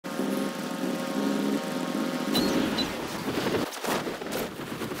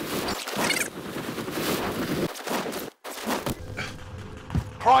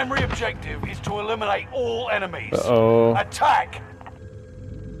primary objective is to eliminate all enemies. Uh-oh. Attack!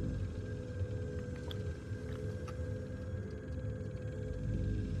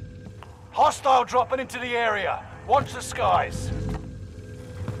 Hostile dropping into the area. Watch the skies.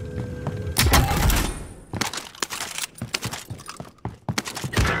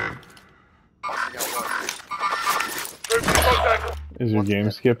 Is your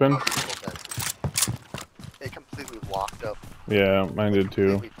game skipping? It completely locked up. Yeah, mine did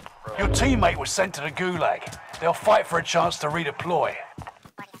too. Your teammate was sent to the Gulag. They'll fight for a chance to redeploy.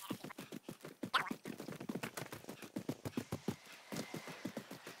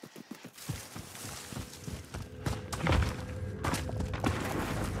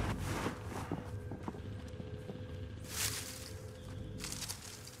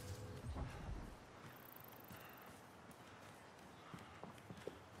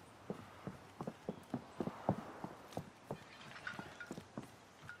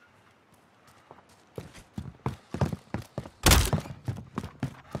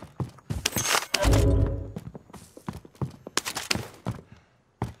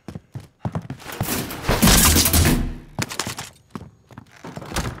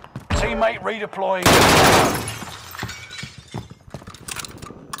 Teammate redeploying.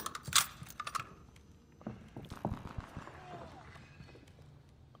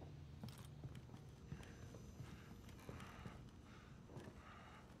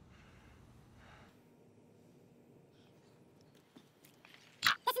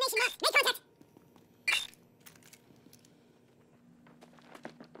 Destination marked. Make contact.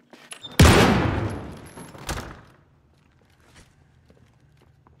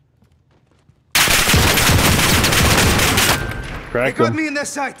 Crack They got him. me in their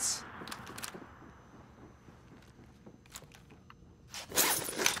sights.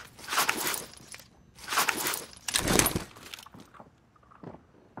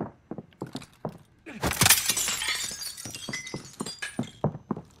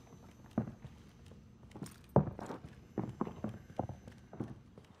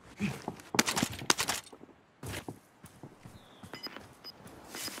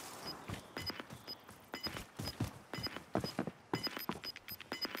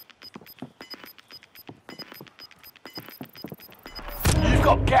 You've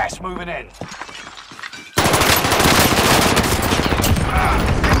got gas moving in. Taking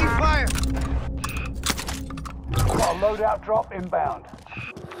fire. Got a loadout drop inbound.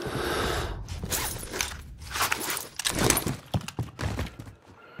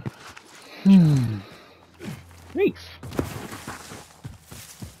 Nice.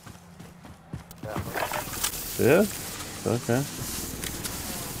 Yeah? Okay.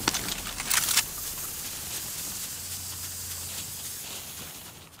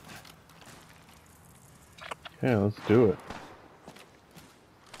 Okay, let's do it.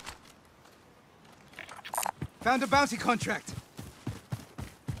 Found a bounty contract.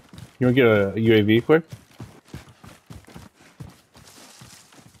 You want to get a UAV quick?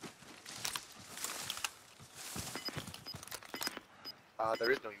 There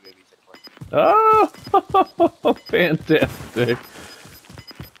is no UAVs anymore. Oh, fantastic.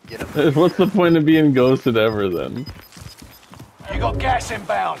 Get them. What's the point of being ghosted ever then? You got gas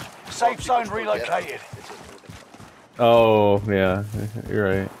inbound. Safe zone relocated. Oh, yeah, you're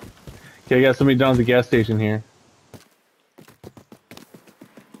right. Okay, I got somebody down at the gas station here.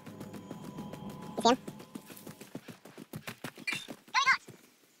 Sam?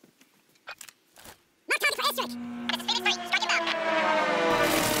 Mark target for airstrike. Anticipated free. Strike inbound. No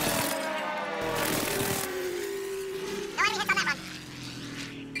enemy hits on that one.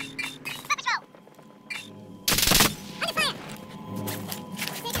 Stop patrol. Under fire.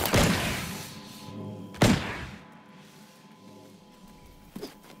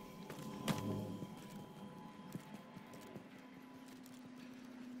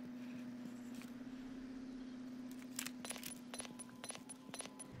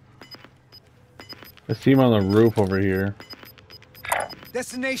 I see him on the roof over here.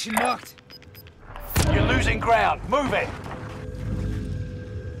 Destination marked. You're losing ground. Move it.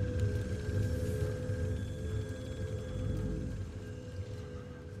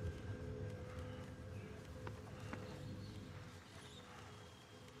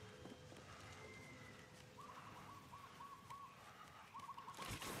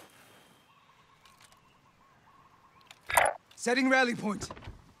 Setting rally point.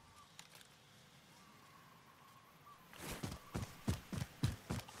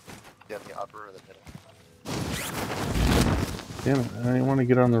 Yeah, the upper or the middle. Damn it, I didn't want to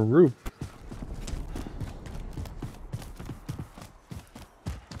get on the roof.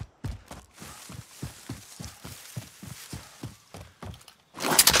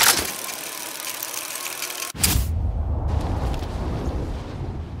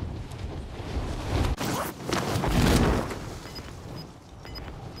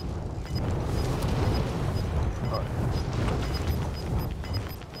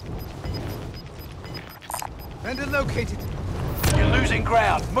 Target located. You're losing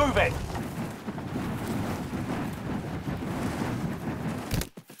ground. Move it.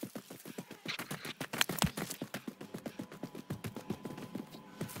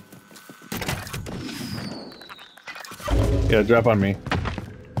 Yeah, drop on me.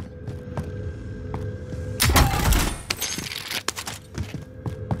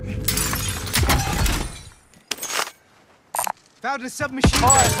 Found a submachine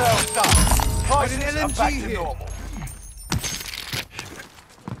Fire gun. sales done. Prices an are LMG back to here. normal.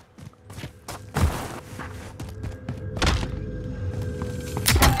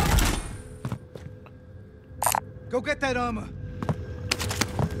 Go get that armor.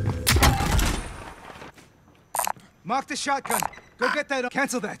 Mark the shotgun. Go get that.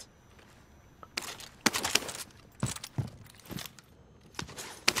 Cancel that.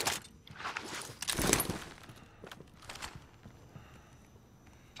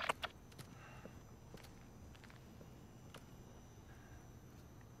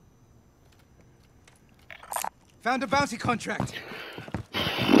 Found a bounty contract.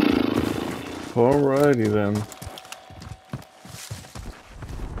 Alrighty then.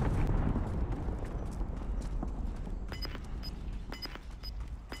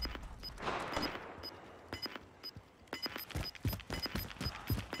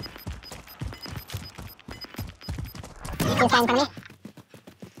 You stand for me.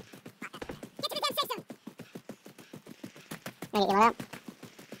 Get to the gun station. Ready to load up.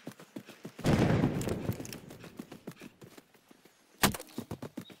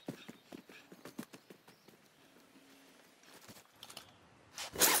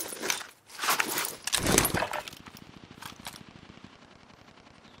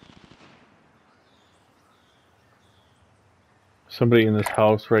 Somebody in this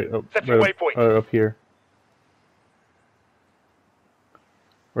house right up, up here.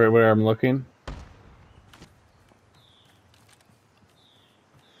 Right where I'm looking.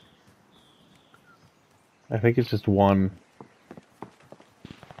 I think it's just one.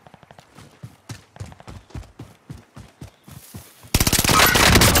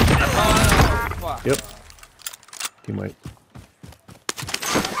 Yep. He might.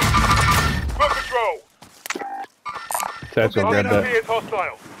 Smoke control. Satchel, grab that. Is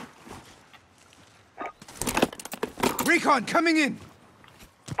hostile. Recon coming in.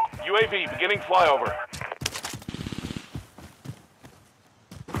 UAV beginning flyover.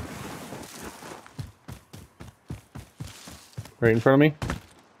 Right in front of me.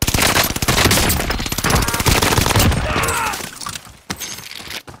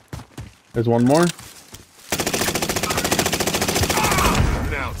 There's one more.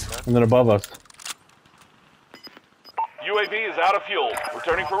 And then above us. UAV is out of fuel.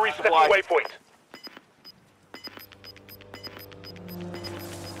 Returning for resupply. Waypoint.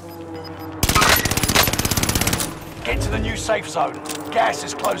 Get to the new safe zone. Gas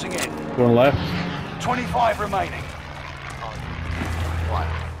is closing in. Going left. 25 remaining. What?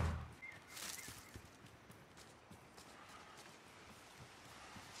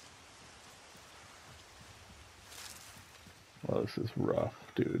 Well, this is rough,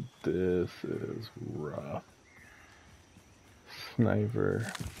 dude. This is rough.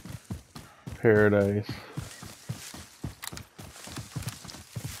 Sniper. Paradise.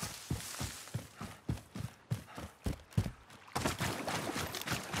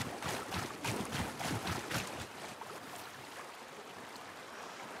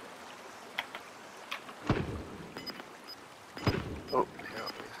 Oh,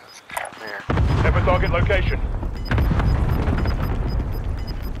 yeah. There. Have a target location.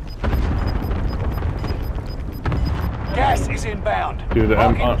 Gas is inbound. Dude,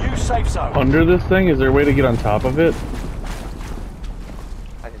 I'm Marking new safe zone. under this thing. Is there a way to get on top of it?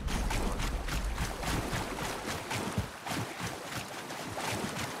 I didn't see one.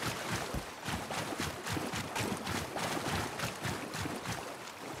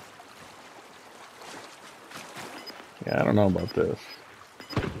 Yeah, I don't know about this.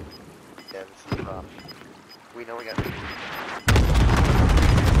 Yeah, this is rough. We know we got.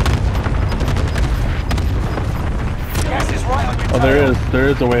 Gas is right on your Oh, tail. there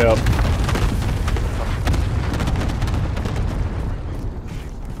is a way up.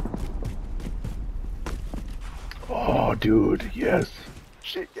 Oh, dude, yes.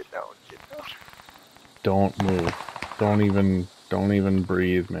 Shit, get down, get down. Don't move. Don't even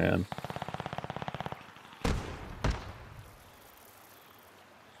breathe, man.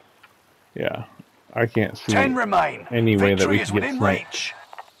 Yeah, I can't see 10 remain. any way that we Victory is can get within sniped. reach.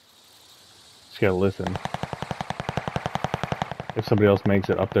 Just gotta listen. If somebody else makes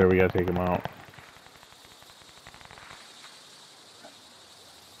it up there, we gotta take them out.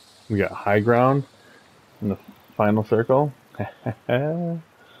 We got high ground in the final circle. Yeah,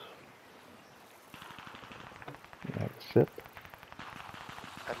 sip.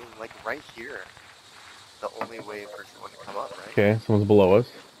 I mean, like right here. The only way a person would come up, right? Okay, someone's below us.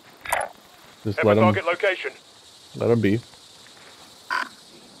 Just Have let a him. target location. Let him be.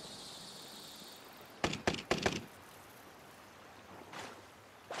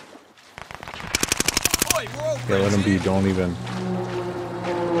 Yeah, let him be. Don't even.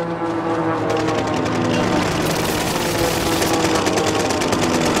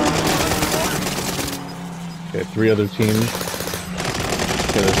 Okay, 3 other teams.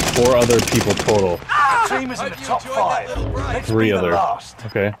 Okay, there's 4 other people total. The team is in the top 5. Let's 3 be the other. last.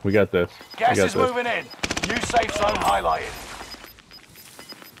 Okay, we got this. Gas we got is this. moving in. New safe zone highlighted.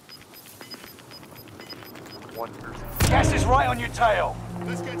 One person. Gas is right on your tail.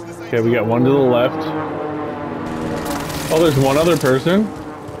 Okay, we got one to the left. Oh, there's one other person.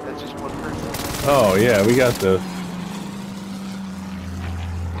 That's just one person. Oh yeah, we got this.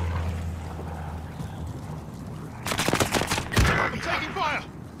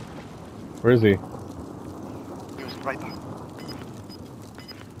 Where is he? He was right there.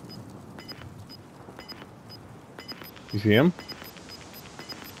 You see him?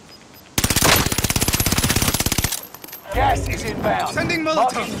 Gas is inbound. Sending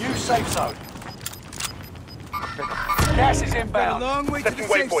Molotov. Marking new safe zone. Gas is Got a inbound. long way to the Setting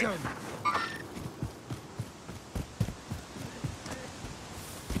safe waypoint. zone.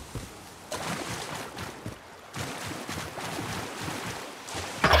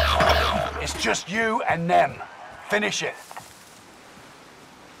 It's just you and them. Finish it.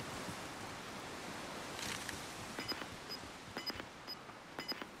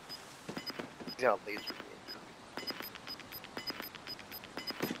 He's got a laser beam.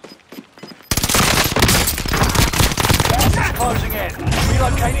 Gas is closing in.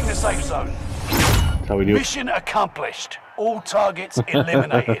 Relocating the safe zone. That's how we do it. Mission accomplished. All targets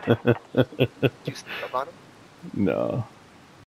eliminated. Did you sneak up on him? No.